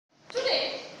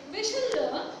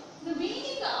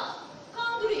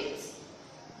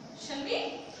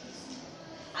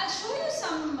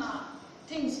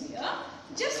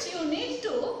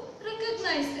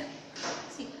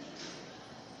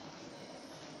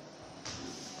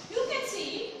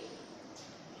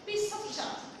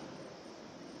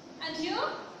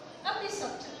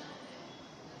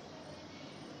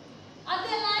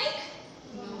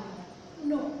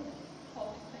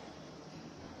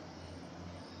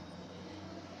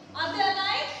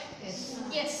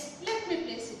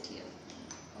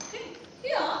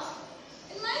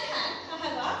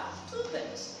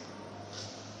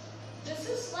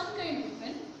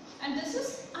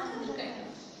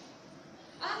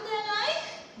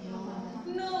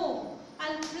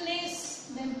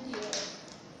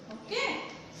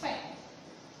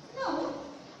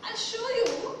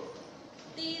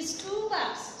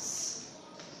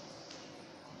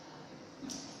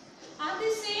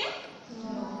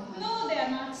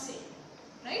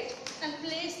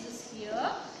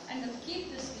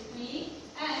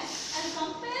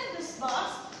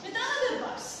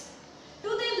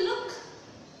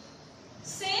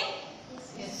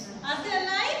Are they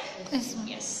alike? Yes.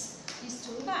 Yes. These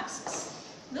two boxes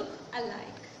look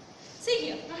alike. See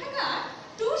here, I have got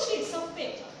two sheets of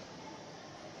paper.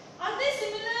 Are they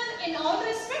similar in all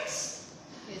respects?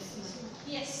 Yes, ma'am.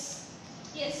 Yes.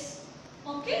 Yes.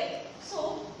 Okay. So,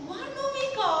 what do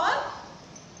we call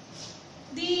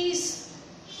these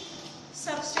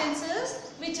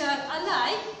substances which are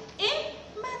alike in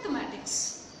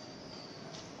mathematics?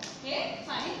 Okay,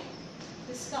 fine.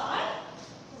 This is called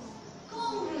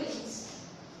congruence.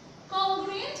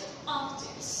 Congruent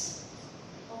objects.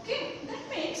 Okay, that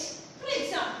means, for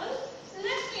example,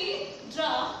 let me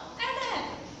draw a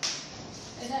diagram.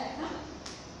 A diagram.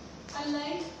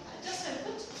 I just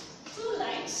put two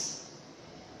lines.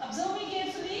 Observe me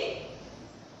carefully.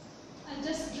 I'll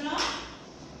just draw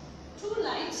two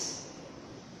lines.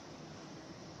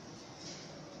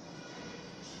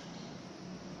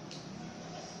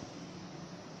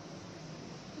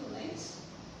 Two lines.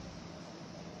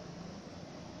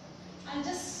 I'll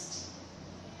just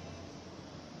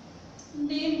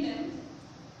name them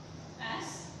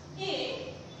as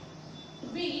A,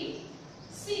 B,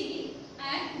 C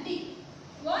and D.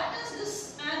 What does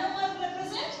this arrow mark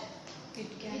represent?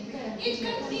 It can be It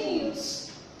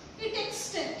continues. It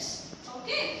extends.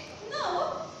 Okay.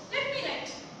 Now, let me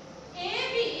write.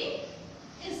 AB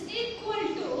is equal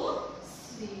to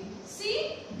C.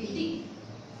 C, B. D.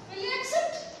 Will you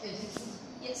accept? Yes.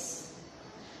 Yes.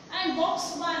 And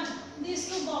box 1, these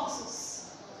two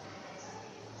boxes.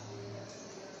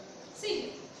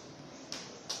 See,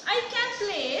 I can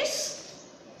place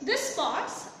this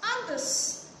box on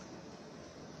this.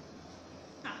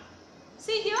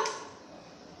 See here,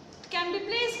 it can be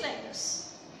placed like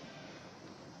this.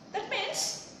 That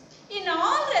means, in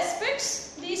all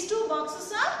respects, these two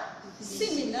boxes are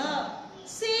similar,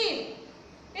 same,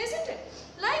 isn't it?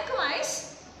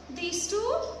 Likewise, these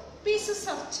two pieces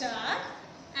of chart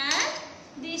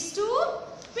and these two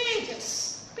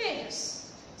pages.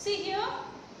 See here,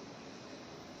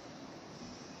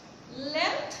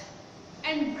 length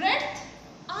and breadth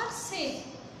are same.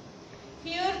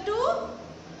 Here too,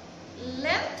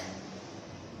 length,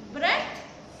 breadth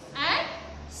and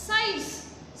size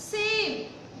same,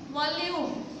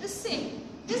 volume is same,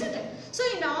 isn't it? So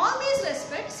in all these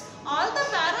respects, all the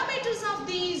parameters of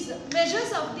these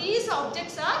measures of these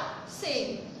objects are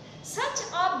same. Such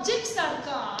objects are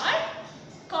called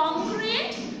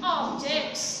congruent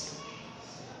objects.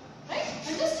 Right?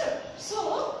 Understood?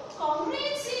 So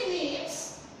congruency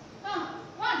means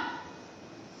what?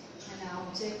 An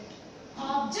object.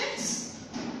 Objects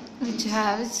Which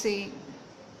have same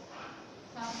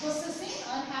possessing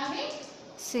or having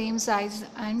same size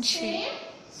and shape.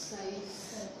 same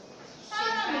Size.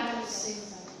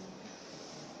 parameters.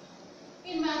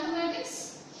 In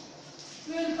mathematics,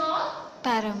 we will call the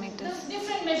Parameters.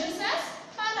 different measures as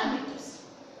parameters.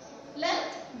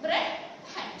 Length, breadth,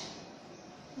 height.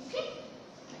 Okay?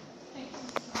 Thank you.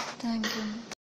 Thank you.